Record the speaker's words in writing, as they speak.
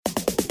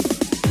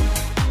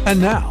And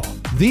now,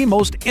 the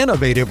most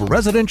innovative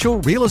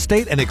residential real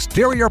estate and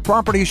exterior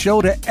property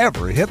show to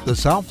ever hit the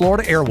South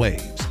Florida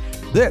airwaves.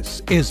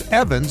 This is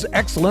Evan's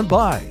Excellent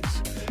Buys.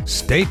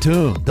 Stay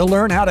tuned to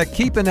learn how to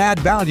keep and add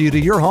value to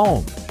your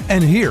home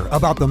and hear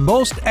about the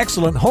most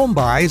excellent home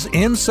buys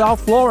in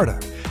South Florida.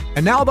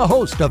 And now the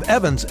host of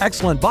Evan's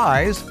Excellent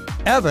Buys,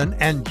 Evan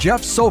and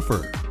Jeff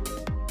Sofer.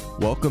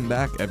 Welcome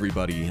back,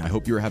 everybody. I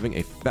hope you're having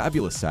a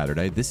fabulous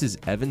Saturday. This is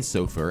Evan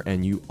Sofer,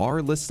 and you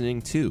are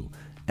listening to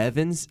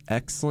Evan's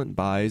Excellent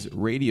Buys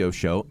radio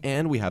show,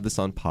 and we have this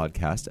on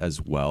podcast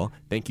as well.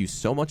 Thank you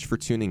so much for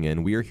tuning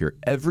in. We are here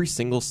every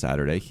single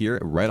Saturday here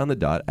right on the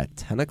dot at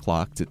 10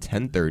 o'clock to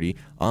 10:30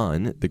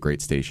 on the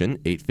great station,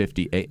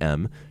 8:50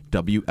 a.m.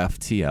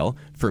 WFTL.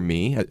 For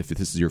me, if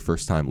this is your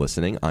first time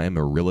listening, I am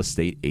a real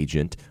estate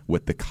agent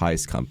with the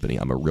Kais Company.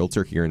 I'm a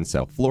realtor here in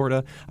South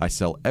Florida. I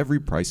sell every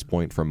price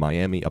point from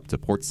Miami up to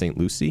Port St.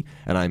 Lucie,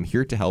 and I'm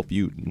here to help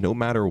you no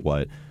matter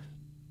what.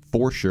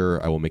 For sure,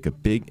 I will make a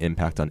big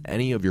impact on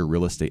any of your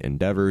real estate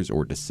endeavors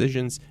or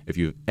decisions. If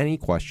you have any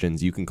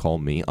questions, you can call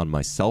me on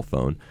my cell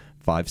phone,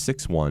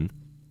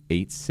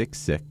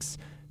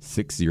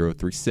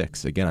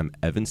 561-866-6036. Again, I'm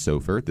Evan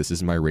Sofer. This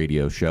is my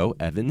radio show,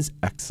 Evan's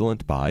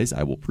Excellent Buys.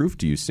 I will prove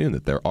to you soon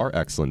that there are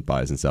excellent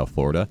buys in South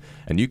Florida.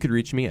 And you could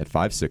reach me at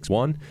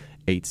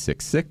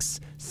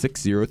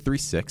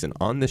 561-866-6036. And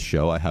on this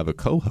show, I have a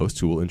co-host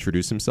who will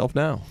introduce himself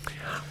now.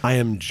 I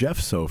am Jeff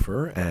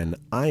Sofer, and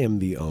I am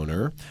the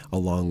owner,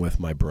 along with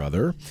my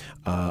brother,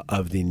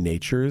 of the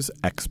Nature's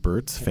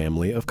Experts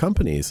family of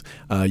companies.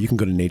 You can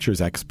go to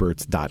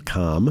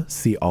naturesexperts.com,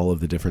 see all of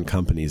the different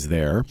companies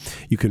there.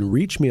 You can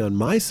reach me on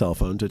my cell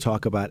phone to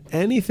talk about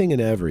anything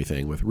and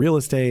everything with real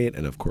estate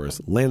and, of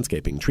course,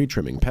 landscaping, tree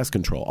trimming, pest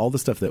control, all the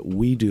stuff that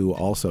we do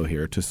also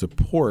here to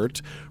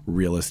support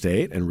real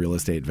estate and real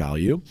estate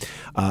value.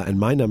 And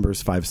my number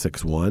is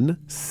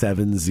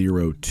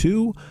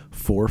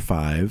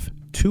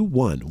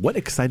 561-702-4521. What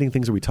exciting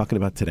things are we talking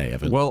about today,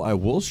 Evan? Well, I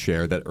will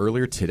share that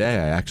earlier today,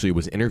 I actually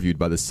was interviewed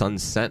by the Sun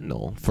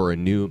Sentinel for a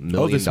new $1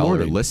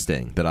 million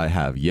listing that I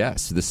have.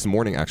 Yes, this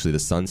morning, actually, the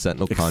Sun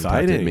Sentinel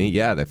contacted me.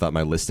 Yeah, they thought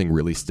my listing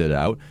really stood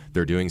out.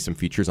 They're doing some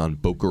features on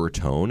Boca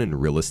Raton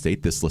and real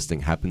estate. This listing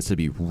happens to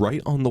be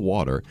right on the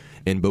water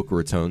in Boca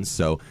Raton,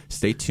 so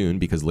stay tuned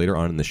because later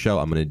on in the show,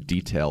 I'm going to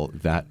detail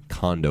that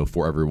condo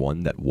for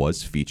everyone that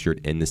was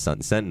featured in the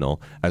Sun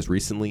Sentinel as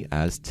recently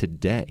as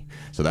today.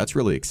 So that's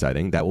really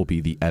exciting. That will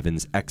be the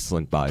Evan's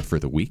Excellent Buy for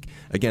the week.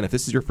 Again, if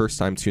this is your first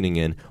time tuning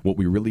in, what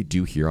we really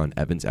do here on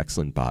Evan's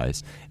Excellent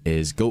Buys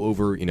is go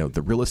over,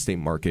 the real estate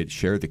market,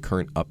 share the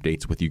current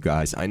updates with you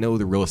guys. I know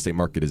the real estate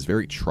market is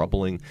very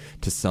troubling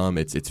to some.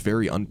 It's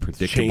very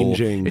unpredictable.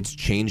 It's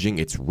changing.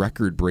 It's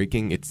record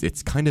breaking.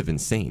 It's kind of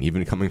insane,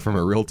 even coming from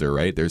a realtor,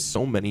 right? There's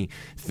so many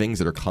things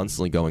that are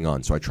constantly going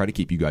on. So I try to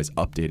keep you guys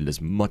updated as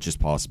much as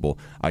possible.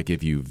 I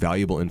give you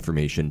valuable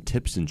information,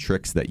 tips and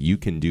tricks that you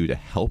can do to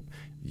help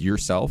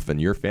yourself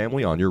and your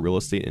family on your real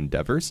estate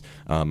endeavors.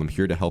 I'm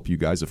here to help you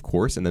guys, of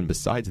course. And then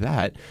besides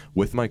that,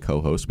 with my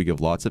co-host, we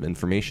give lots of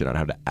information on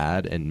how to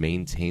add and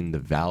maintain the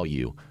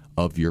value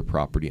of your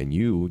property. And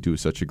you do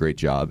such a great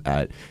job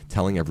at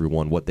telling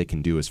everyone what they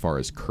can do as far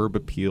as curb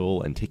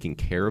appeal and taking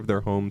care of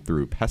their home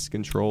through pest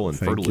control and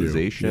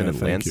fertilization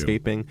and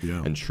landscaping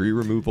and tree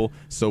removal.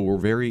 So we're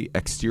very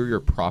exterior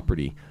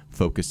property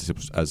focused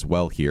as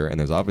well here, and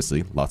there's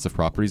obviously lots of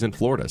properties in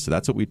Florida. So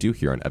that's what we do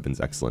here on Evan's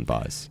Excellent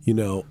Buys.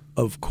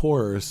 Of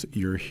course,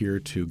 you're here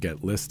to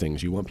get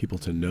listings. You want people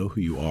to know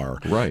who you are.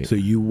 Right. So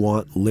you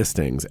want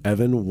listings.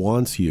 Evan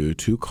wants you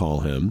to call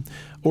him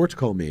or to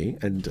call me,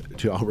 and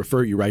I'll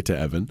refer you right to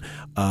Evan,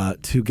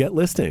 to get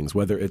listings,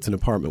 whether it's an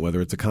apartment,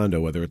 whether it's a condo,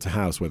 whether it's a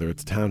house, whether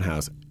it's a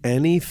townhouse,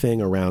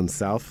 anything around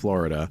South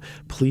Florida.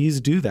 Please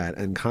do that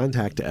and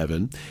contact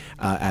Evan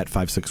at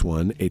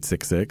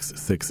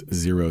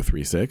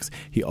 561-866-6036.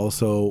 He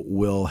also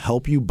will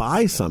help you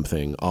buy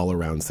something all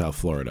around South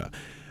Florida.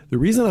 The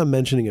reason I'm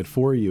mentioning it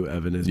for you,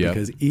 Evan, is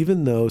because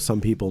even though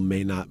some people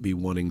may not be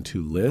wanting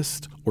to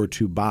list or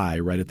to buy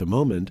right at the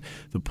moment,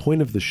 the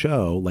point of the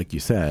show, like you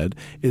said,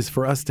 is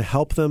for us to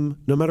help them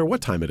no matter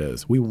what time it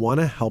is. We want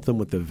to help them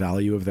with the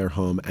value of their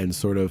home and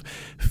sort of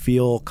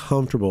feel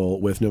comfortable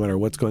with no matter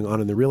what's going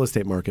on in the real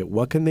estate market,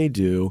 what can they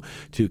do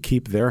to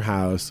keep their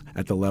house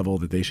at the level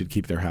that they should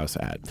keep their house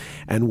at.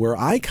 And where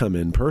I come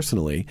in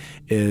personally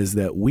is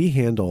that we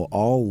handle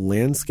all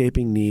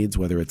landscaping needs,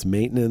 whether it's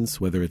maintenance,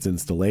 whether it's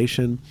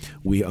installation.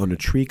 We own a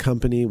tree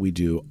company. We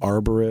do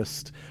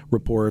arborist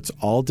reports,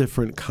 all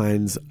different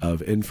kinds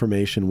of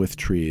information with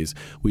trees.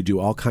 We do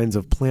all kinds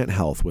of plant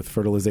health with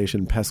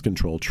fertilization, pest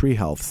control, tree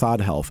health,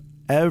 sod health,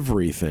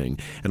 everything.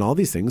 And all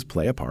these things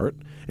play a part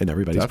in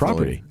everybody's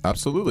property.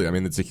 Absolutely. I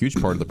mean, it's a huge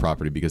part of the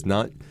property because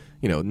not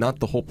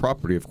the whole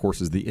property, of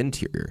course, is the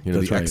interior.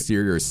 The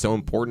exterior is so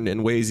important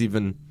in ways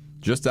even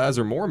just as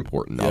or more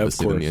important,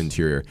 obviously, than the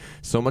interior.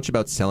 So much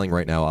about selling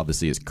right now,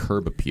 obviously, is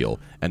curb appeal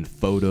and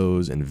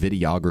photos and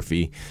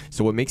videography.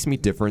 So what makes me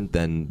different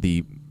than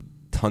the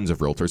tons of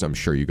realtors. I'm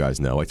sure you guys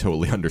know. I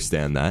totally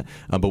understand that.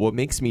 But what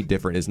makes me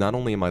different is not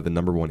only am I the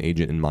number one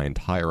agent in my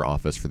entire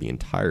office for the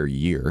entire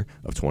year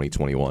of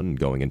 2021 and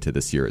going into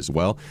this year as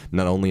well,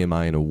 not only am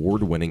I an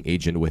award-winning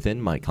agent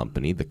within my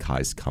company, the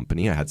Kai's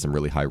company. I had some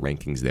really high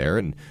rankings there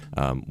and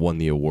won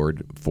the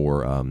award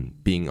for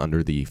being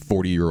under the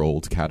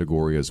 40-year-old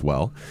category as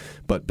well.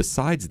 But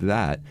besides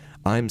that,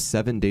 I'm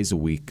 7 days a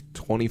week,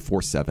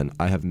 24/7.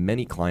 I have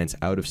many clients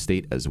out of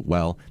state as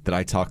well that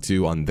I talk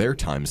to on their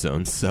time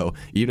zones. So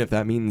even if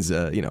that means,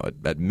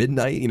 at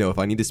midnight, if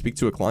I need to speak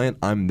to a client,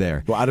 I'm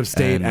there. Well, out of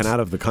state and out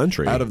of the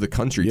country. Out of the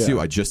country,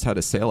 too. I just had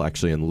a sale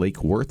actually in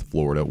Lake Worth,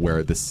 Florida,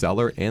 where the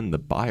seller and the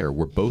buyer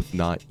were both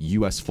not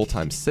U.S.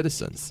 full-time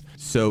citizens.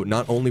 So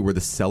not only were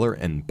the seller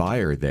and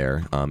buyer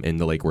there in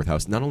the Lake Worth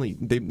house, not only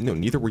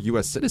neither were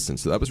U.S.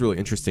 citizens. So that was really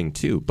interesting,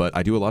 too. But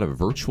I do a lot of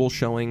virtual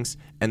showings.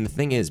 And the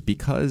thing is,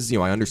 because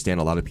I understand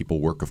a lot of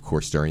people work, of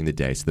course, during the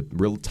day. So the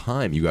real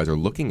time you guys are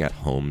looking at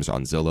homes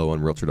on Zillow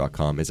and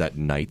Realtor.com is at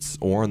nights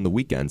or on the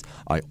weekends.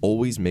 I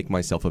always make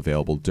myself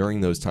available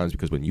during those times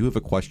because when you have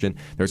a question,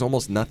 there's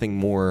almost nothing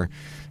more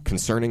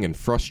concerning and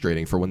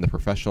frustrating for when the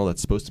professional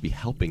that's supposed to be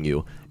helping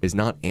you is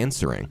not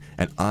answering.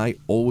 And I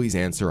always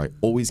answer. I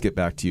always get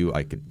back to you.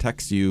 I could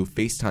text you,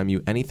 FaceTime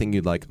you, anything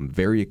you'd like. I'm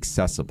very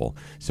accessible.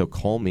 So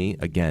call me,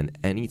 again,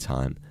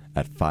 anytime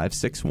at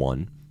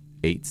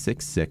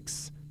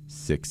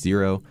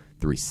 561-866-6036.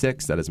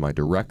 That is my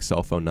direct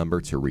cell phone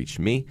number to reach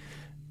me.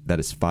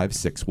 That is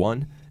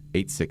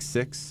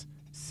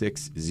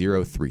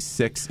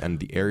 561-866-6036. And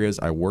the areas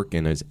I work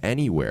in is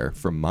anywhere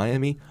from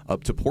Miami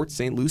up to Port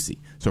St. Lucie.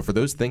 So for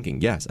those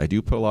thinking, yes, I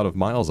do put a lot of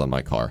miles on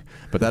my car,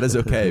 but that is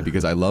okay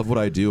because I love what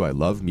I do. I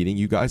love meeting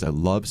you guys. I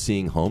love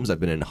seeing homes. I've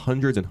been in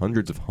hundreds and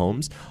hundreds of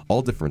homes,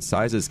 all different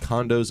sizes,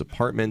 condos,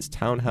 apartments,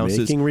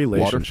 townhouses,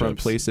 waterfront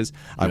places.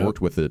 I've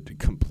worked with a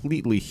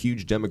completely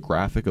huge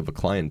demographic of a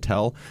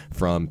clientele,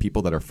 from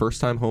people that are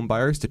first-time home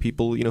buyers to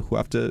people who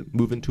have to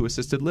move into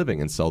assisted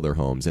living and sell their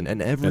homes, and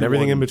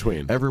everything in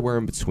between. Everywhere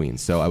in between.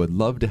 So I would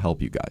love to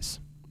help you guys.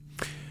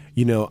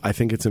 I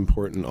think it's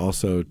important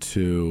also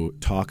to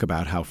talk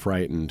about how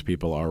frightened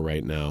people are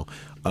right now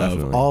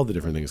of all the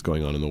different things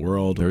going on in the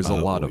world. There's a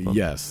lot of them.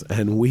 Yes,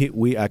 and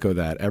we echo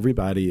that.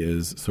 Everybody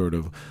is sort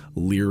of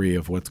leery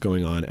of what's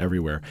going on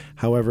everywhere.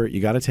 However, you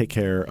got to take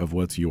care of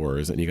what's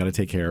yours, and you got to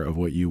take care of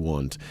what you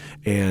want,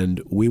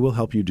 and we will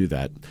help you do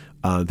that.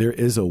 There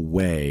is a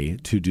way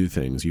to do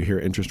things. You hear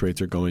interest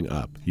rates are going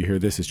up. You hear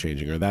this is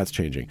changing or that's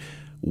changing.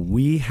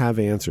 We have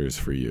answers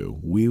for you.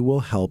 We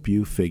will help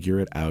you figure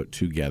it out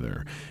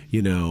together.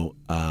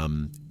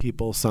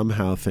 People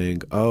somehow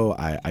think,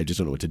 I just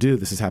don't know what to do.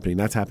 This is happening,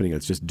 that's happening.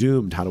 It's just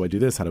doomed. How do I do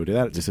this? How do I do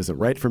that? It just isn't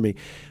right for me.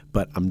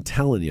 But I'm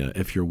telling you,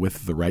 if you're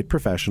with the right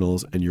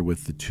professionals and you're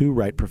with the two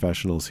right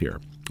professionals here,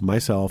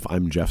 myself,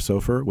 I'm Jeff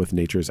Sofer with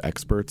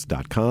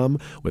naturesexperts.com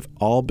with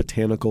all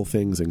botanical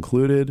things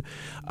included.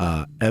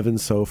 Evan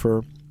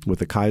Sofer with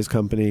the Kai's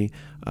company,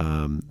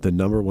 the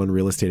number one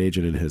real estate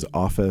agent in his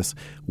office.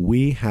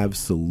 We have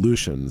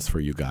solutions for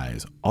you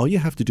guys. All you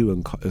have to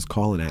do is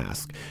call and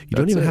ask. You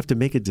don't even have to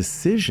make a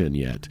decision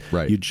yet.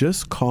 Right. You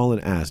just call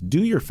and ask.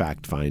 Do your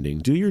fact finding.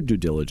 Do your due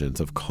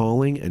diligence of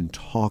calling and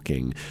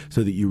talking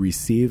so that you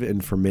receive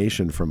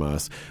information from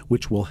us,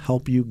 which will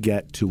help you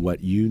get to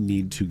what you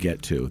need to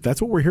get to. That's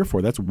what we're here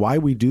for. That's why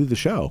we do the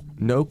show.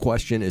 No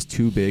question is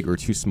too big or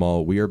too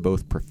small. We are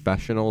both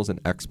professionals and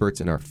experts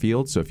in our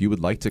field. So if you would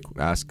like to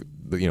ask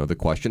the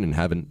question and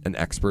have an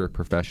expert or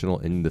professional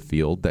in the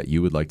field that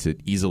you would like to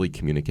easily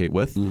communicate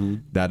with,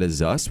 that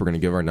is us. We're going to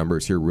give our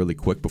numbers here really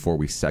quick before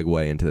we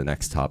segue into the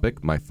next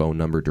topic. My phone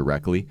number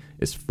directly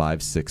is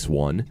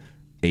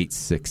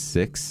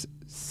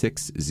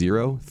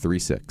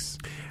 561-866-6036.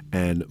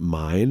 And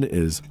mine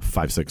is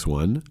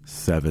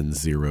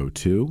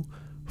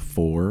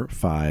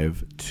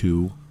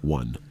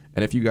 561-702-4521.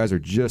 And if you guys are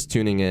just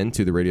tuning in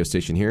to the radio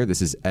station here, this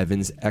is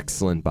Evan's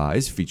Excellent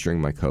Buys featuring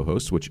my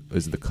co-host, which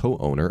is the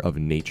co-owner of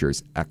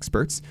Nature's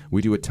Experts.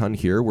 We do a ton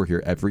here. We're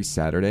here every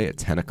Saturday at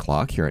 10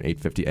 o'clock here at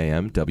 8:50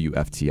 a.m.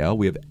 WFTL.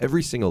 We have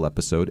every single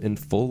episode in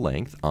full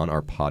length on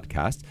our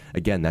podcast.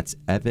 Again, that's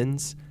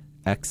Evan's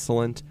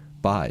Excellent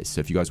Buys.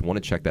 So if you guys want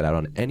to check that out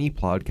on any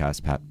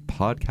podcast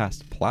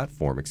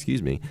platform,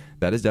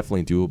 that is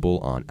definitely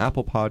doable on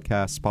Apple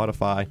Podcasts,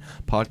 Spotify,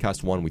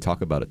 Podcast One. We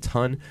talk about a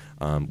ton.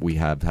 We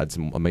have had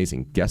some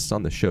amazing guests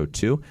on the show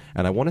too.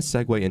 And I want to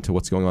segue into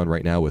what's going on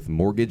right now with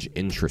mortgage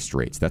interest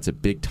rates. That's a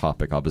big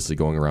topic, obviously,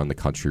 going around the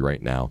country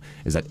right now,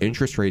 is that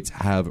interest rates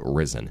have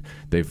risen.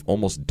 They've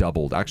almost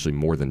doubled, actually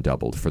more than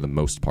doubled for the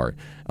most part.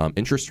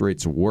 Interest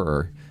rates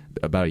were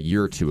about a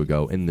year or two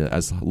ago in the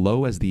as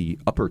low as the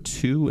upper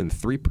 2% and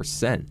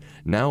 3%.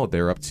 Now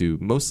they're up to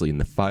mostly in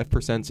the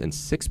 5% and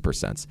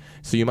 6%.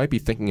 So you might be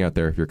thinking out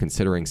there, if you're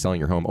considering selling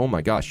your home, oh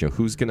my gosh,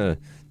 there's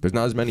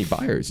not as many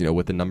buyers,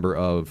 with the number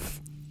of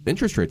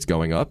interest rates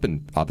going up,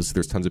 and obviously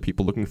there's tons of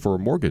people looking for a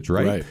mortgage,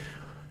 right?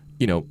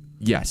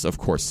 Yes, of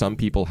course, some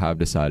people have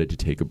decided to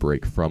take a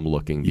break from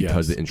looking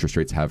because the interest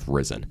rates have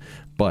risen.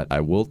 But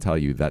I will tell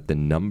you that the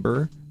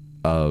number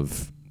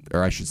of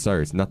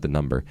it's not the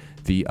number.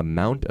 The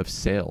amount of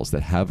sales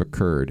that have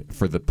occurred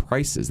for the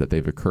prices that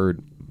they've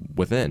occurred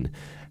within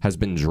has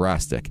been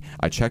drastic.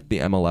 I checked the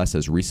MLS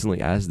as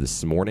recently as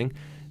this morning.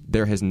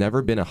 There has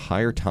never been a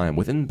higher time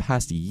within the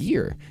past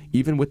year,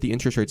 even with the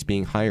interest rates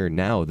being higher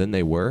now than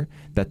they were,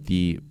 that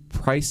the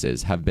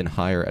prices have been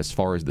higher as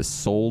far as the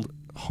sold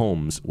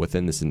homes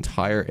within this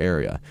entire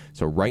area.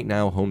 So right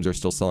now, homes are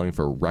still selling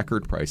for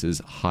record prices,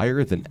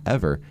 higher than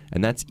ever,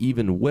 and that's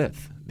even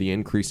with the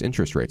increased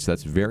interest rates. So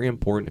that's very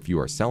important if you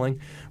are selling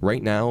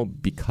right now,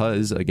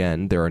 because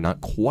again, there are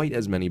not quite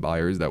as many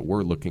buyers that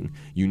were looking.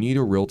 You need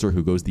a realtor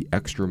who goes the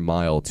extra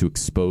mile to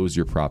expose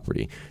your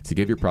property, to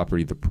give your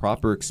property the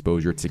proper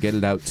exposure, to get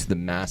it out to the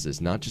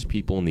masses, not just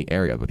people in the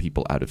area, but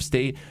people out of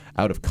state,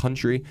 out of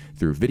country,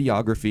 through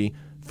videography,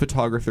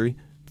 photography.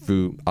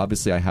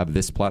 Obviously, I have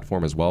this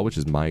platform as well, which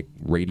is my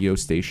radio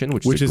station,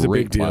 which is a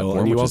great big deal. platform.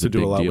 And you also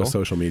do a lot deal with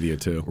social media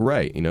too,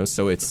 right?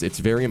 So it's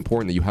very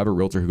important that you have a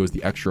realtor who goes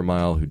the extra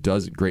mile, who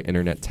does great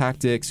internet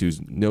tactics, who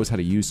knows how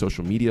to use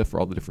social media for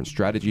all the different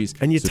strategies,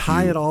 and you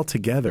tie it all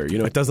together.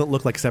 It doesn't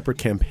look like separate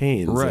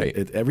campaigns, right?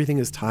 Everything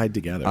is tied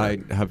together. I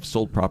have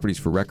sold properties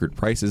for record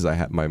prices. I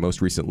have my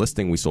most recent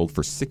listing we sold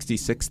for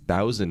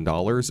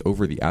 $66,000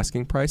 over the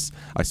asking price.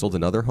 I sold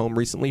another home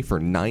recently for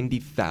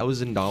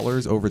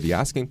 $90,000 over the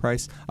asking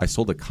price. I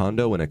sold a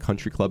condo in a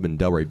country club in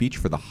Delray Beach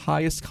for the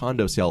highest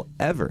condo sale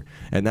ever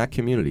in that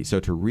community. So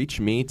to reach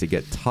me to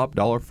get top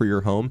dollar for your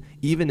home,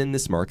 even in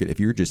this market, if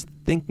you're just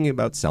thinking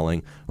about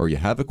selling or you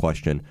have a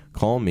question,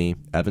 call me,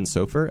 Evan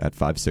Sofer, at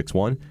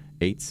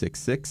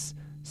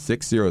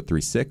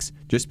 561-866-6036.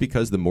 Just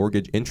because the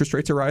mortgage interest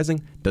rates are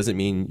rising doesn't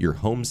mean your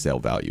home sale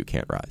value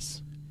can't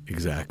rise.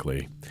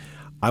 Exactly.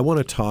 I want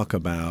to talk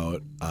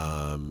about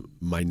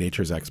my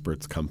Nature's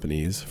Experts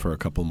companies for a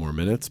couple more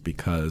minutes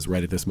because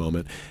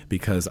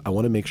I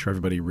want to make sure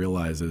everybody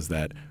realizes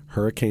that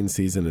hurricane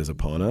season is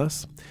upon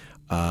us.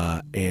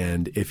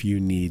 And if you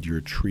need your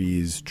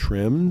trees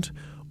trimmed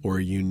or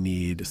you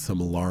need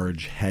some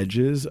large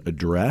hedges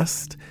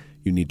addressed,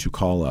 you need to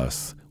call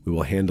us. We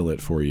will handle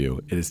it for you.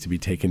 It is to be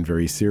taken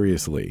very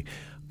seriously.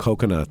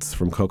 Coconuts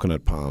from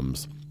coconut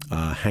palms.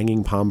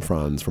 Hanging palm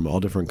fronds from all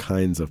different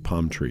kinds of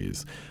palm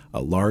trees,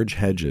 large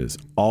hedges,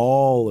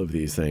 all of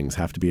these things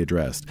have to be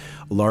addressed.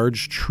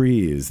 Large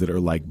trees that are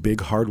like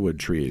big hardwood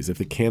trees, if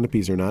the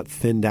canopies are not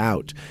thinned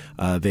out,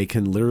 they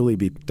can literally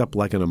be picked up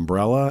like an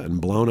umbrella and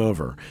blown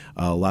over.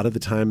 A lot of the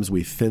times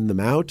we thin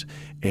them out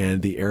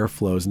and the air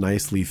flows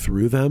nicely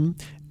through them,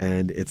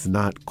 and it's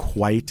not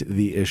quite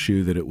the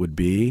issue that it would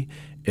be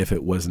if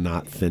it was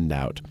not thinned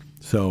out.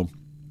 So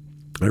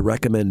I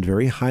recommend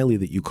very highly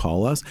that you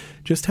call us.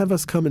 Just have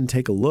us come and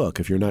take a look.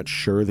 If you're not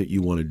sure that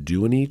you want to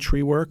do any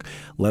tree work,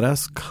 let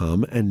us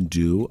come and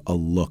do a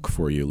look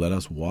for you. Let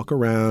us walk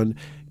around,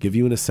 give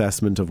you an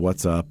assessment of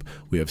what's up.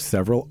 We have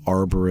several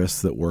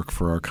arborists that work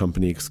for our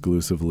company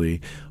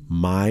exclusively.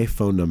 My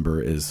phone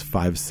number is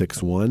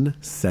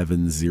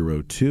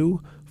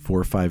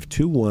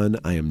 561-702-4521.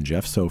 I am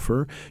Jeff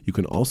Sofer. You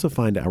can also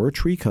find our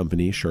tree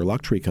company,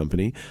 Sherlock Tree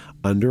Company,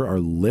 under our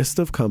list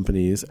of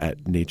companies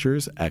at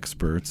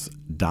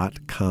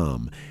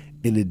naturesexperts.com.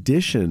 In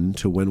addition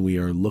to when we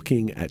are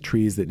looking at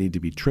trees that need to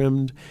be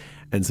trimmed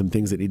and some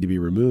things that need to be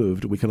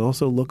removed, we can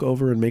also look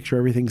over and make sure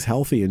everything's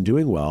healthy and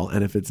doing well.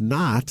 And if it's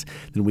not,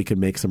 then we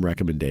can make some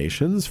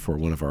recommendations for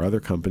one of our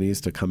other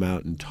companies to come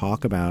out and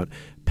talk about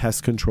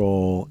pest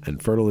control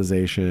and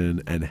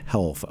fertilization and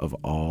health of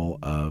all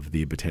of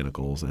the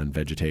botanicals and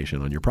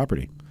vegetation on your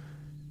property.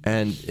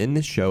 And in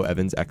this show,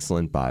 Evan's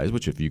Excellent Buys,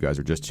 which if you guys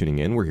are just tuning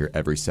in, we're here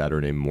every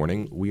Saturday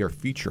morning. We are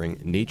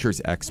featuring Nature's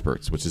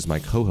Experts, which is my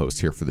co-host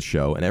here for the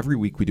show. And every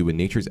week we do a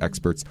Nature's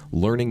Experts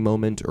learning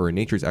moment or a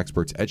Nature's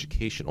Experts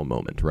educational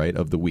moment, right,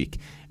 of the week.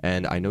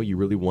 And I know you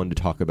really wanted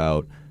to talk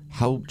about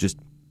how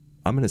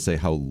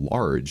how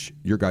large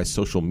your guys'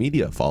 social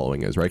media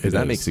following is, right? Because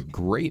that makes a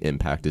great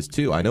impact as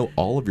too. I know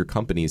all of your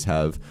companies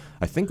have,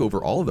 I think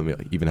over all of them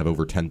even have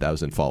over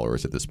 10,000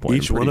 followers at this point.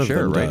 Each one of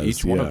them does,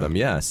 Each one of them,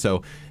 yeah.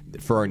 So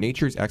for our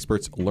Nature's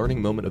Experts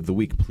learning moment of the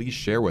week, please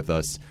share with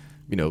us,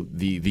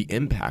 the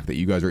impact that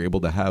you guys are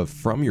able to have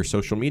from your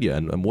social media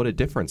and what a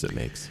difference it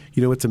makes.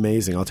 It's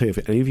amazing. I'll tell you,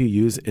 if any of you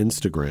use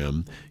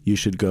Instagram, you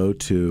should go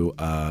to,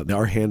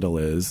 our handle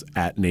is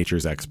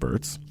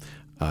 @Nature'sExperts.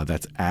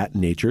 That's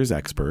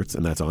 @Nature'sExperts,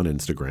 and that's on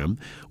Instagram.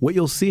 What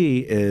you'll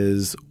see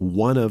is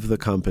one of the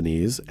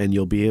companies, and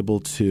you'll be able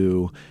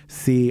to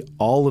see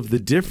all of the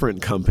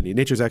different companies.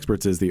 Nature's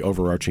Experts is the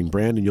overarching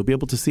brand, and you'll be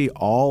able to see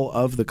all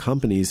of the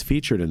companies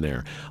featured in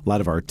there. A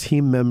lot of our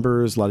team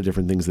members, a lot of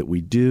different things that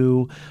we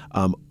do,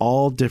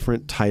 all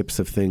different types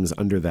of things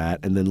under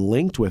that. And then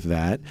linked with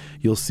that,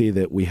 you'll see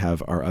that we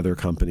have our other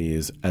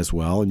companies as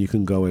well, and you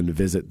can go and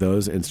visit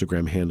those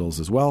Instagram handles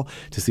as well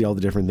to see all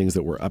the different things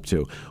that we're up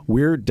to.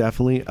 We're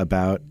definitely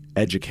about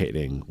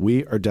educating.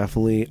 We are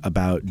definitely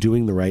about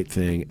doing the right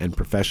thing and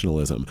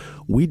professionalism.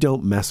 We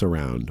don't mess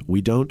around.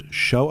 We don't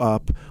show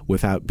up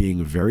without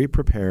being very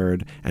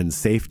prepared, and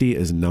safety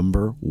is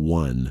number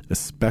one,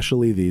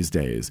 especially these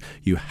days.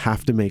 You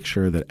have to make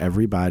sure that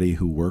everybody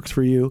who works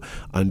for you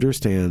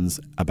understands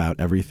about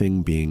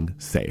everything being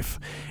safe.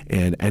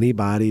 And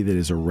anybody that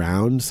is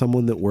around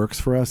someone that works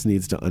for us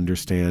needs to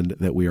understand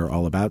that we are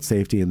all about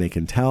safety, and they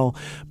can tell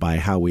by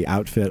how we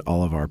outfit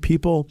all of our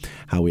people,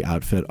 how we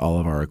outfit all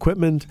of our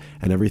equipment,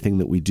 and everything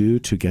that we do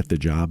to get the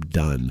job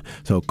done.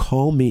 So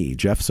call me,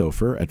 Jeff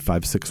Sofer, at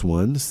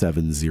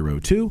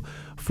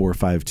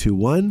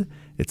 561-702-4521.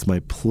 It's my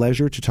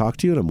pleasure to talk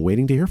to you, and I'm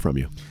waiting to hear from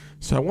you.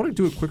 So I want to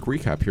do a quick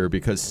recap here,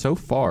 because so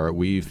far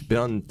we've been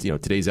on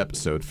today's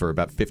episode for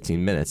about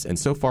 15 minutes, and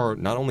so far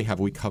not only have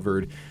we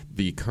covered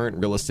the current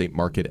real estate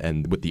market,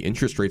 and with the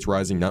interest rates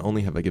rising, not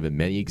only have I given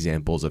many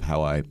examples of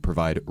how I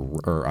provide,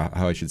 or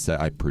how I should say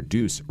I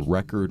produce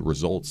record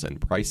results and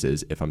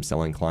prices if I'm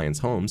selling clients'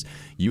 homes,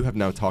 you have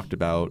now talked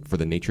about, for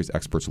the Nature's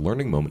Experts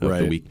Learning Moment of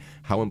the week,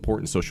 how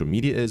important social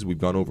media is. We've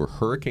gone over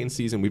hurricane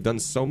season. We've done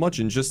so much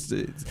in just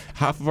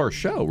half of our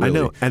show, really. I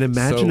know. And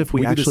imagine if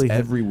we actually do this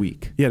every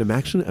week. Yeah,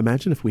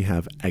 imagine if we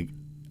have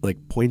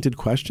pointed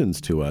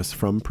questions to us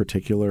from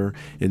particular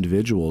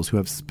individuals who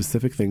have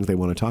specific things they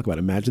want to talk about.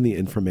 Imagine the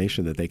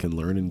information that they can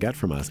learn and get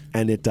from us,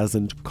 and it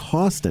doesn't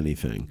cost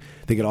anything.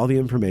 They get all the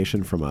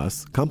information from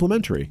us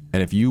complimentary.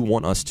 And if you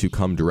want us to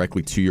come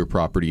directly to your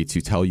property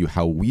to tell you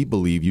how we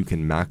believe you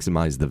can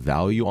maximize the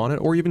value on it,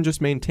 or even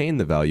just maintain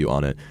the value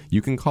on it,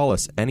 you can call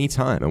us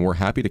anytime, and we're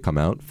happy to come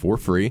out for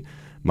free.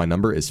 My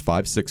number is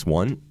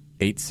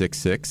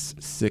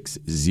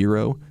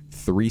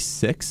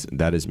 561-866-6036.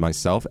 That is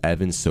myself,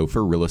 Evan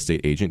Sofer, real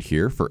estate agent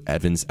here for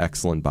Evan's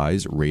Excellent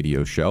Buys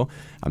radio show.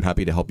 I'm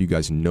happy to help you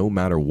guys no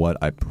matter what.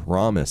 I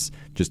promise.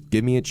 Just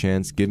give me a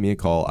chance. Give me a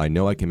call. I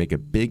know I can make a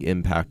big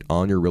impact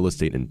on your real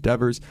estate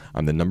endeavors.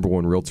 I'm the number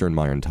one realtor in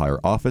my entire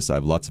office. I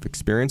have lots of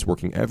experience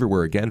working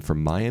everywhere, again,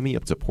 from Miami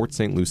up to Port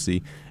St.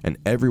 Lucie and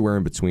everywhere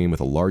in between,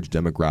 with a large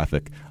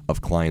demographic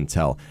of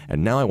clientele.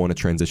 And now I want to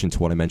transition to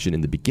what I mentioned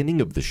in the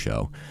beginning of the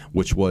show,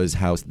 which was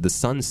how the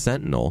Sun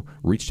Sentinel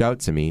reached out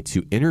to me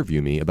to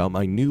interview me about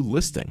my new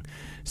listing.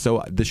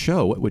 So the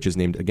show, which is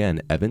named,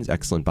 again, Evan's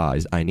Excellent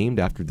Buys, I named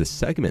after the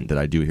segment that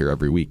I do here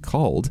every week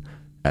called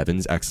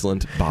Evan's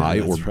Excellent Buy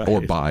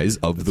or Buys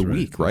of the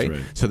Week, right?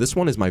 So this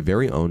one is my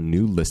very own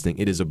new listing.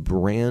 It is a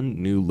brand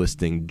new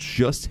listing,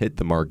 just hit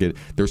the market.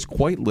 There's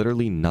quite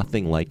literally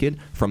nothing like it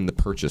from the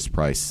purchase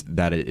price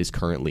that it is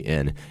currently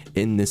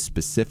in this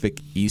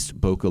specific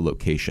East Boca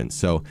location.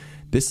 So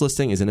this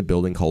listing is in a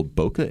building called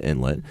Boca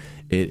Inlet.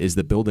 It is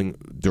the building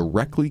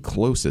directly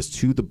closest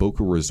to the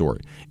Boca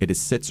Resort. It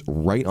sits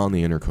right on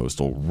the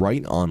intercoastal,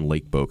 right on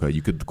Lake Boca.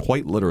 You could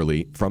quite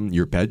literally, from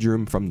your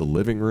bedroom, from the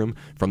living room,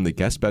 from the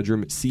guest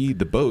bedroom, see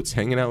the boats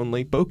hanging out in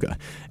Lake Boca.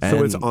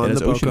 So it's on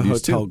the Boca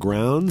Hotel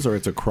grounds, or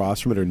it's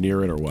across from it, or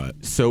near it, or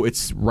what? So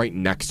it's right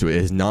next to it.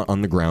 It is not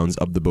on the grounds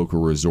of the Boca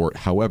Resort.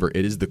 However,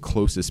 it is the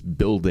closest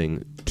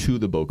building to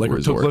the Boca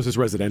Resort. The closest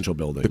residential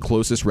building. The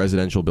closest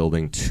residential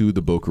building to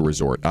the Boca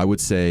Resort. I would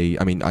say,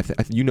 I mean,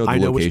 you know the location. I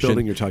know which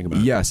building you're talking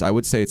about. Yes, I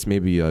would say it's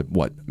maybe a,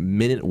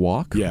 minute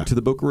walk to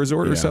the Boca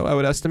Resort or so, I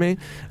would estimate.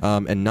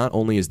 And not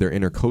only is there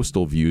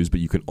intercoastal views, but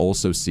you can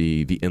also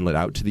see the inlet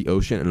out to the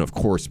ocean, and of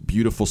course,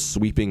 beautiful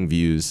sweeping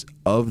views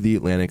of the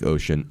Atlantic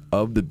Ocean,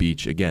 of the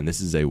beach. Again,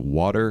 this is a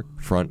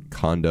waterfront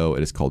condo.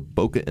 It is called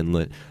Boca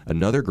Inlet.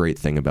 Another great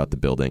thing about the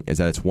building is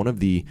that it's one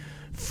of the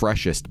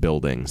freshest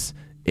buildings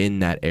in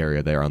that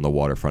area there on the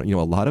waterfront. You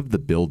know, a lot of the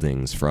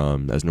buildings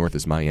from as north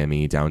as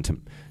Miami down to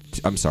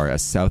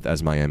as south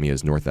as Miami,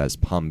 as north as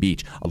Palm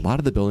Beach, a lot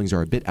of the buildings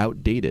are a bit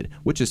outdated,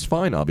 which is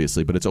fine,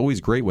 obviously, but it's always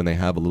great when they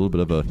have a little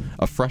bit of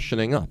a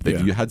freshening up.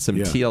 You had some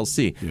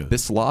TLC. Yeah.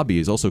 This lobby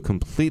is also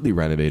completely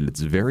renovated. It's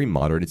very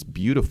modern. It's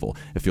beautiful.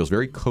 It feels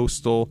very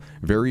coastal,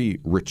 very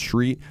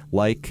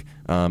retreat-like.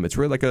 It's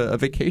really like a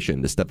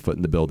vacation to step foot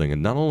in the building.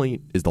 And not only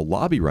is the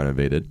lobby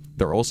renovated,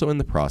 they're also in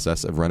the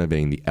process of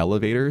renovating the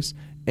elevators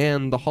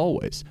and the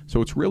hallways.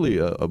 So it's really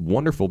a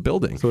wonderful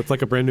building. So it's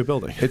like a brand new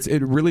building.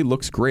 It really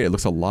looks great. It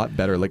looks a lot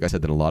better, like I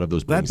said, than a lot of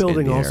those buildings. That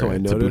building in also, I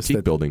noticed it's a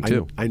boutique building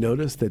too. I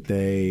noticed that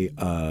they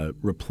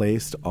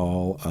replaced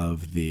all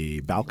of the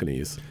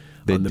balconies.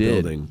 They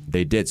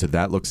did. So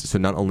that looks. So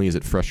not only is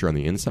it fresher on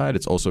the inside,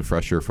 it's also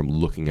fresher from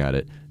looking at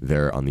it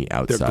there on the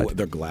outside.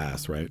 They're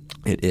glass, right?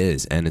 It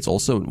is, and it's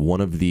also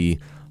one of the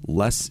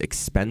less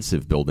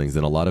expensive buildings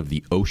than a lot of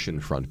the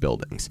oceanfront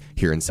buildings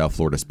here in South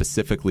Florida,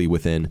 specifically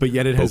within But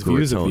yet it has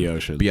views of the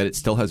ocean. But yet it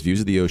still has views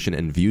of the ocean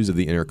and views of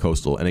the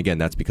intercoastal. And again,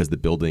 that's because the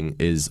building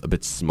is a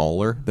bit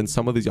smaller than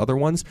some of these other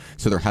ones.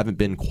 So there haven't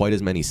been quite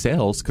as many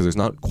sales because there's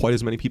not quite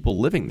as many people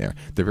living there.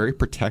 They're very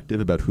protective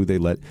about who they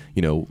let,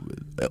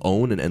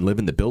 own and live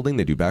in the building.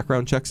 They do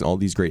background checks and all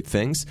these great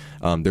things.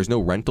 There's no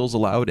rentals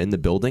allowed in the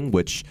building,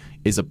 which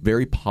is a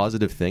very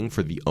positive thing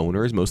for the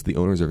owners. Most of the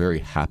owners are very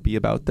happy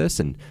about this,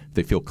 and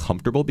they feel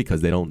comfortable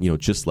because they don't,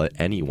 just let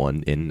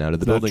anyone in and out of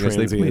the building as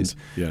they please.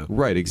 Yeah.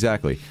 Right,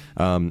 exactly.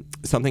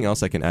 Something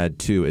else I can add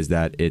too is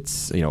that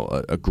it's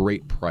a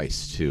great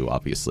price too,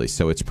 obviously.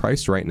 So it's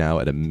priced right now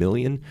at $1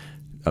 million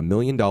or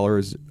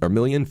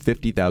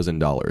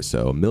 $1,050,000.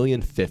 So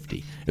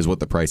 $1,050,000 is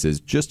what the price is,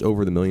 just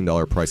over the $1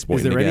 million price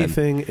point. Is there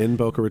anything in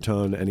Boca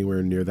Raton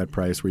anywhere near that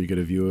price where you get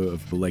a view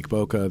of Lake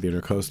Boca, the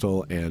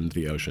intracoastal, and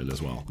the ocean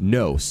as well?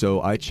 No.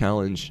 So I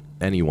challenge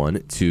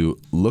anyone to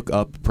look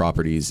up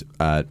properties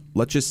at,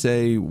 let's just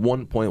say,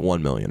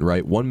 1.1 million,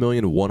 right?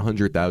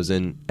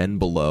 1,100,000 and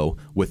below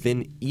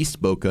within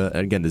East Boca.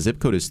 And again, the zip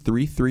code is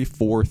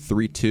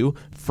 33432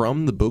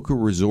 from the Boca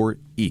Resort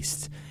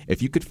East.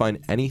 If you could find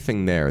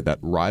anything there that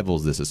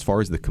rivals this as far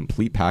as the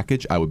complete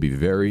package, I would be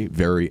very,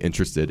 very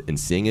interested in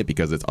seeing it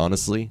because it's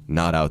honestly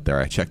not out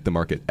there. I check the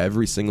market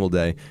every single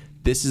day.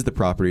 This is the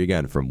property,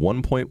 again, from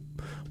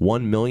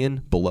 1.1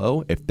 million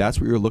below. If that's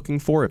what you're looking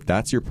for, if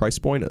that's your price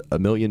point, $1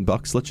 million,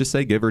 let's just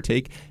say, give or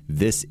take,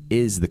 this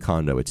is the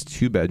condo. It's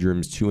 2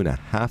 bedrooms,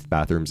 2.5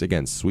 bathrooms.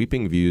 Again,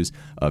 sweeping views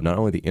of not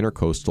only the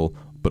intercoastal,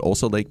 but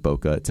also Lake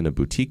Boca. It's in a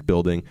boutique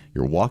building.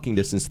 You're walking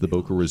distance to the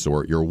Boca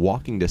Resort. You're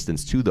walking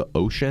distance to the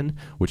ocean,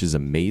 which is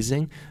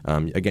amazing.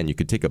 Again, you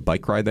could take a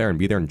bike ride there and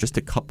be there in just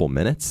a couple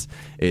minutes.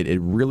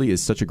 It really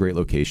is such a great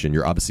location.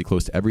 You're obviously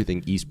close to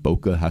everything East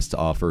Boca has to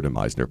offer, to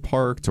Meisner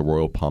Park, to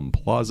Royal Palm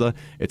Plaza.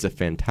 It's a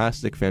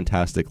fantastic,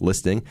 fantastic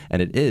listing,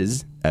 and it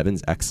is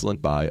Evan's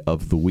Excellent Buy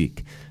of the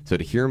Week. So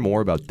to hear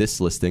more about this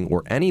listing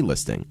or any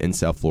listing in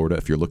South Florida,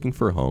 if you're looking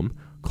for a home,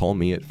 call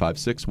me at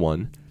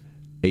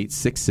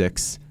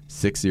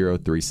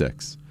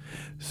 561-866-6036.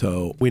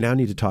 So we now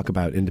need to talk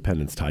about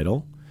Independence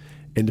Title.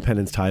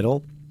 Independence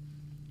Title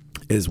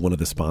is one of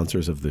the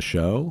sponsors of the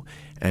show,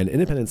 and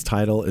Independence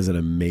Title is an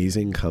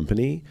amazing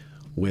company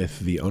with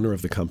the owner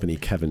of the company,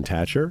 Kevin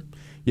Thatcher.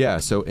 Yeah,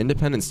 so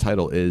Independence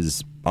Title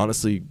is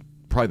honestly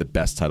probably the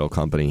best title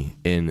company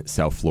in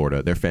South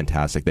Florida. They're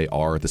fantastic. They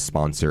are the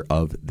sponsor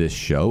of this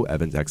show,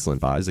 Evan's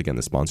Excellent Buys. Again,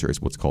 the sponsor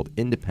is what's called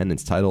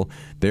Independence Title.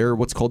 They're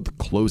what's called the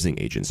closing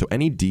agent. So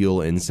any deal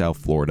in South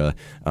Florida,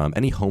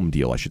 any home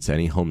deal, I should say,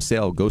 any home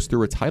sale goes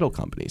through a title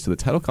company. So the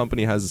title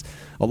company has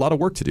a lot of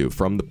work to do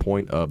from the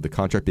point of the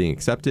contract being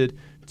accepted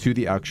to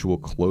the actual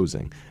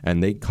closing.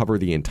 And they cover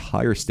the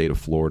entire state of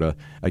Florida.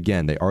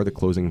 Again, they are the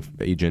closing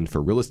agent for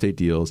real estate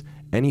deals,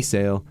 any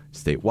sale,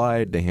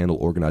 statewide. They handle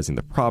organizing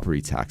the property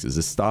taxes,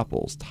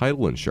 estoppels,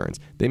 title insurance.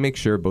 They make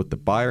sure both the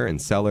buyer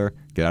and seller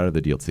get out of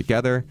the deal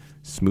together,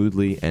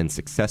 smoothly and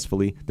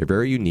successfully. They're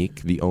very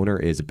unique. The owner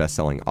is a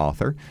best-selling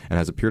author and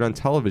has appeared on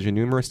television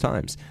numerous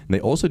times. And they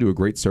also do a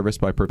great service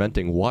by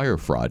preventing wire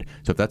fraud.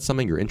 So if that's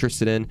something you're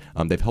interested in,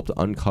 they've helped to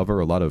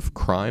uncover a lot of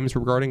crimes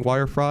regarding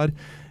wire fraud.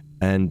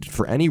 And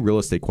for any real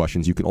estate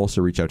questions, you can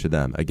also reach out to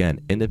them.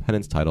 Again,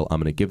 Independence Title, I'm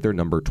going to give their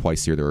number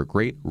twice here. They're a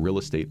great real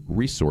estate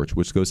resource,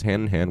 which goes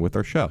hand in hand with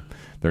our show.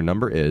 Their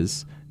number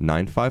is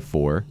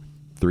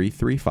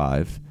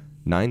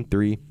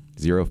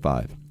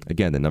 954-335-9305.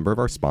 Again, the number of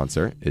our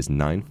sponsor is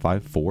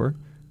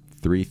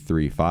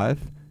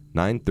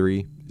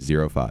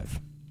 954-335-9305.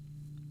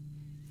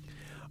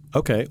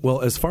 Okay,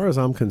 well, as far as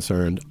I'm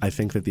concerned, I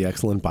think that the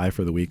excellent buy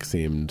for the week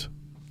seemed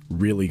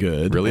really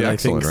good. Really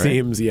excellent, right?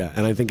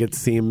 And I think it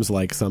seems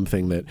like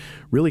something that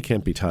really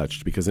can't be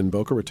touched, because in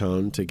Boca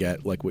Raton, to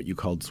get like what you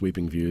called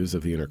sweeping views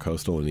of the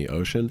intercoastal and the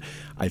ocean,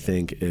 I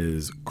think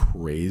is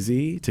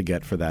crazy to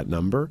get for that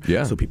number.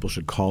 Yeah. So people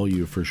should call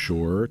you for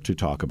sure to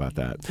talk about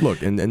that.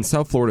 Look, and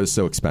South Florida is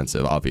so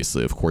expensive,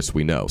 obviously, of course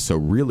we know. So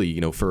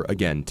really, for,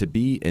 again, to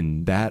be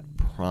in that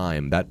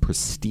prime, that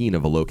pristine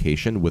of a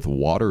location with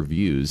water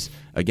views,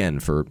 again,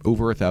 for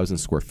over 1,000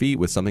 square feet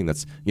with something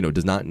that's,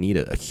 does not need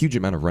a huge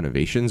amount of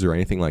renovations or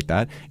anything like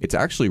that, it's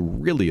actually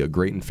really a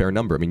great and fair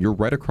number. I mean, you're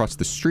right across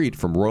the street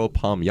from Royal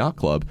Palm Yacht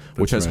Club,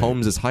 which has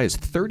homes as high as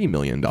 $30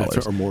 million.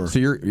 Or more. So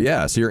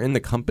you're in the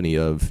company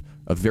of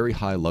a very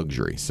high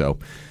luxury. So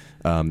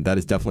that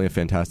is definitely a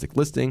fantastic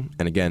listing.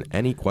 And again,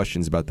 any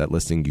questions about that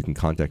listing, you can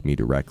contact me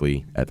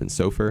directly, Evan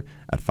Sofer,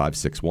 at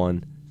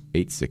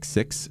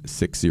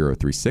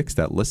 561-866-6036.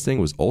 That listing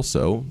was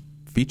also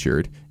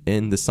featured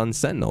in the Sun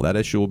Sentinel. That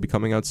issue will be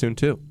coming out soon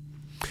too.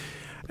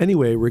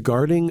 Anyway,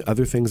 regarding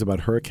other things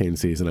about hurricane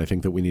season, I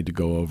think that we need to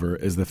go over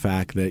is the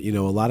fact that,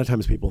 a lot of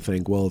times people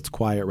think, well, it's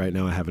quiet right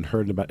now. I haven't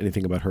heard about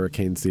anything about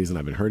hurricane season. I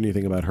haven't heard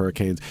anything about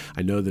hurricanes.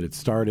 I know that it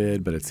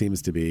started, but it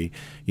seems to be,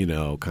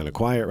 kind of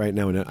quiet right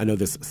now. And I know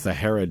this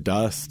Sahara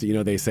dust,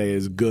 they say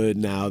is good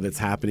now that's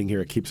happening here.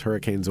 It keeps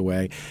hurricanes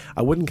away.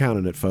 I wouldn't count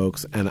on it,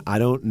 folks. And I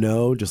don't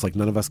know, just like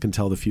none of us can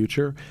tell the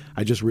future.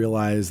 I just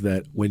realize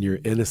that when you're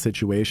in a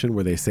situation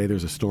where they say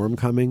there's a storm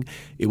coming,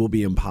 it will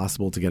be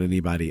impossible to get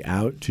anybody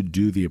out to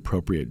do do the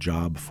appropriate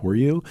job for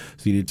you.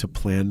 So you need to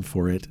plan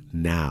for it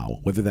now.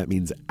 Whether that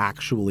means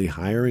actually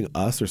hiring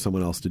us or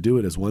someone else to do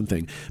it is one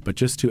thing, but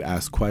just to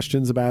ask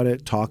questions about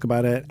it, talk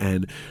about it,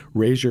 and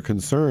raise your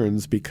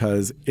concerns,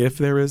 because if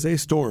there is a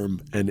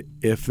storm and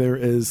if there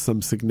is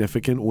some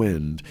significant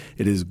wind,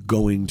 it is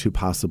going to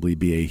possibly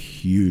be a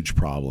huge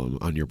problem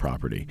on your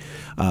property.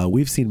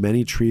 We've seen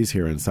many trees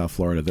here in South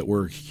Florida that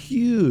were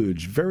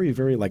huge, very,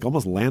 very like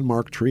almost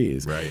landmark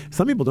trees. Right.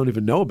 Some people don't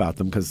even know about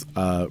them because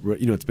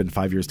it's been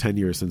 5 years, 10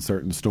 years since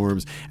certain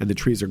storms, and the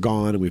trees are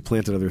gone, and we've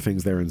planted other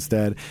things there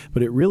instead.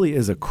 But it really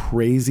is a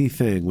crazy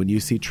thing when you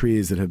see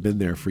trees that have been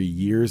there for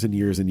years and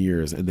years and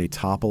years, and they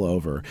topple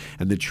over,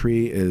 and the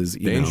tree is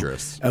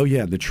dangerous.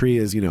 The tree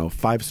is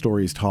 5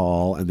 stories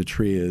tall, and the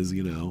tree is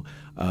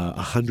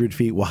 100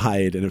 feet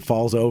wide, and it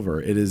falls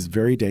over. It is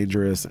very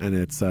dangerous, and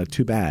it's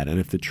too bad. And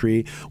if the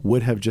tree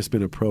would have just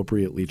been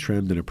appropriately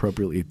trimmed and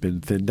appropriately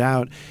been thinned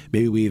out,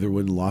 maybe we either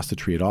wouldn't have lost the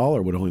tree at all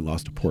or would have only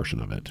lost a portion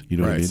of it. You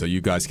know what I mean? So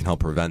you guys can help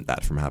prevent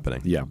that from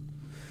happening. Yeah.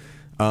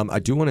 I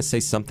do want to say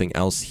something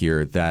else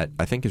here that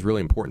I think is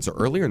really important. So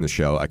earlier in the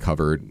show, I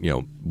covered,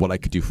 what I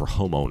could do for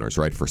homeowners,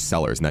 right, for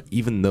sellers. And that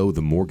even though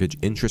the mortgage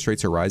interest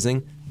rates are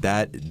rising,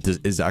 that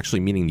is actually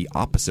meaning the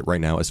opposite right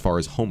now as far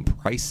as home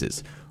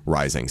prices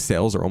rising.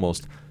 Sales are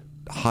almost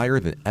higher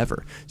than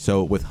ever.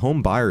 So with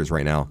home buyers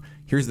right now,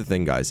 here's the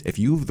thing, guys. If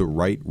you have the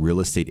right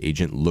real estate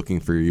agent looking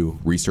for you,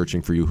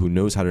 researching for you, who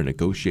knows how to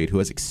negotiate, who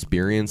has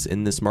experience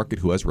in this market,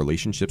 who has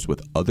relationships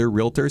with other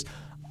realtors,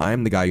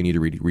 I'm the guy you need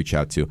to reach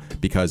out to,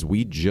 because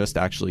we just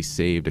actually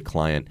saved a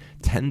client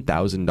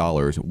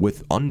 $10,000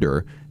 with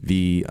under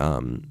the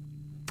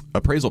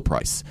appraisal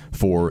price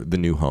for the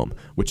new home,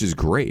 which is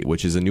great,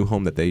 which is a new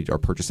home that they are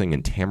purchasing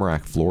in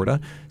Tamarack, Florida.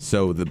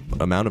 So the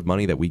amount of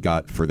money that we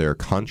got for their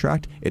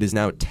contract, it is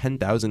now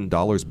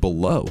 $10,000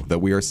 below that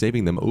we are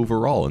saving them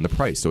overall in the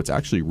price. So it's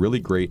actually really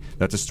great.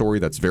 That's a story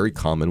that's very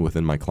common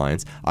within my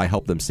clients. I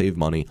help them save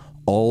money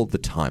all the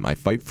time. I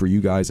fight for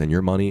you guys and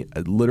your money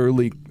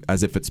literally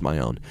as if it's my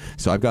own.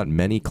 So I've got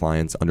many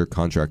clients under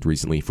contract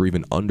recently for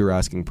even under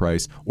asking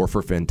price or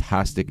for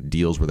fantastic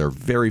deals where they're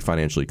very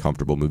financially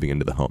comfortable moving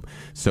into the home.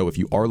 So if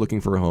you are looking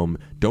for a home,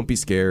 don't be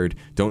scared.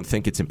 Don't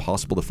think it's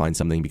impossible to find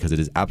something, because it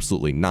is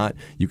absolutely not.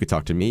 You could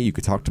talk to me. You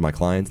could talk to my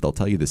clients. They'll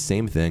tell you the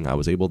same thing. I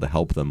was able to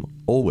help them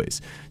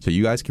always. So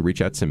you guys can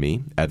reach out to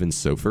me, Evan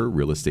Sofer,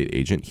 real estate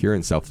agent here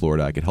in South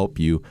Florida. I could help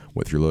you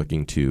whether you're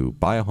looking to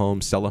buy a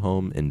home, sell a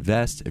home,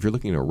 invest. If you're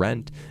looking to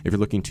rent, if you're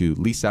looking to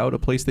lease out a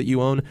place that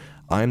you own,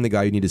 I'm the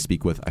guy you need to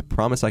speak with. I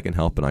promise I can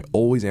help, and I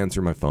always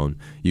answer my phone.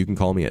 You can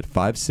call me at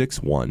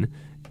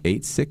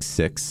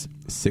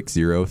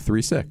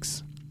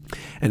 561-866-6036.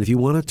 And if you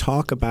want to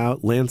talk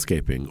about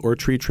landscaping or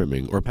tree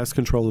trimming or pest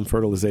control and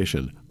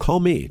fertilization,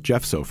 call me,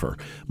 Jeff Sofer.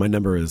 My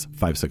number is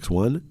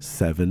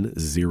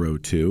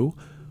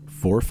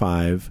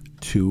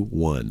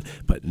 561-702-4521.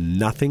 But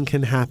nothing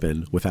can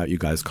happen without you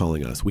guys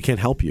calling us. We can't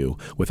help you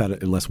without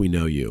it unless we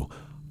know you.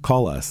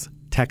 Call us.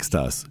 Text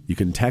us. You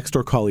can text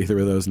or call either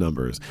of those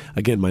numbers.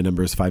 Again, my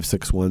number is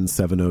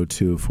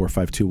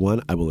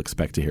 561-702-4521. I will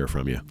expect to hear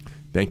from you.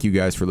 Thank you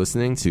guys for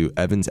listening to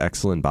Evan's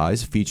Excellent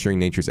Buys featuring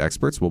Nature's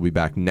Experts. We'll be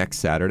back next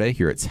Saturday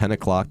here at 10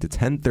 o'clock to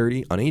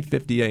 10:30 on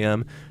 850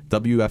 AM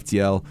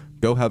WFTL.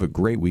 Go have a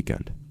great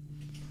weekend.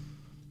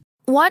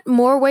 Want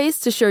more ways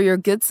to show your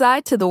good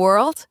side to the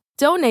world?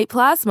 Donate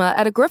plasma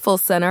at a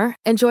Grifols Center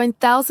and join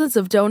thousands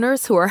of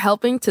donors who are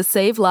helping to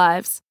save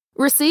lives.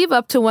 Receive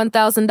up to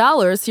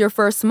 $1,000 your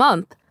first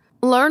month.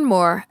 Learn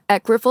more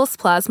at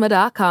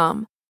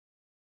grifolsplasma.com.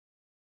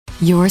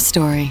 Your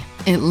story.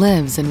 It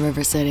lives in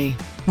River City,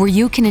 where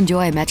you can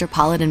enjoy a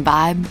metropolitan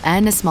vibe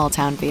and a small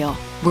town feel,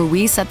 where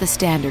we set the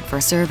standard for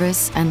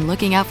service and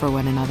looking out for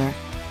one another,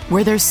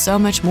 where there's so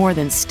much more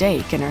than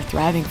steak in our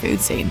thriving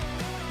food scene.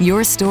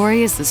 Your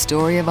story is the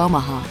story of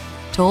Omaha,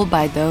 told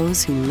by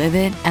those who live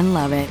it and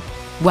love it.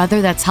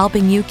 Whether that's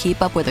helping you keep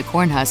up with the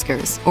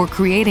Cornhuskers or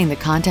creating the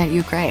content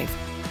you crave.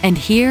 And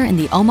here in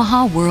the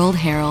Omaha World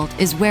Herald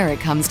is where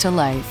it comes to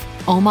life.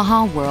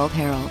 Omaha World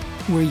Herald,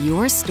 where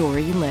your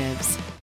story lives.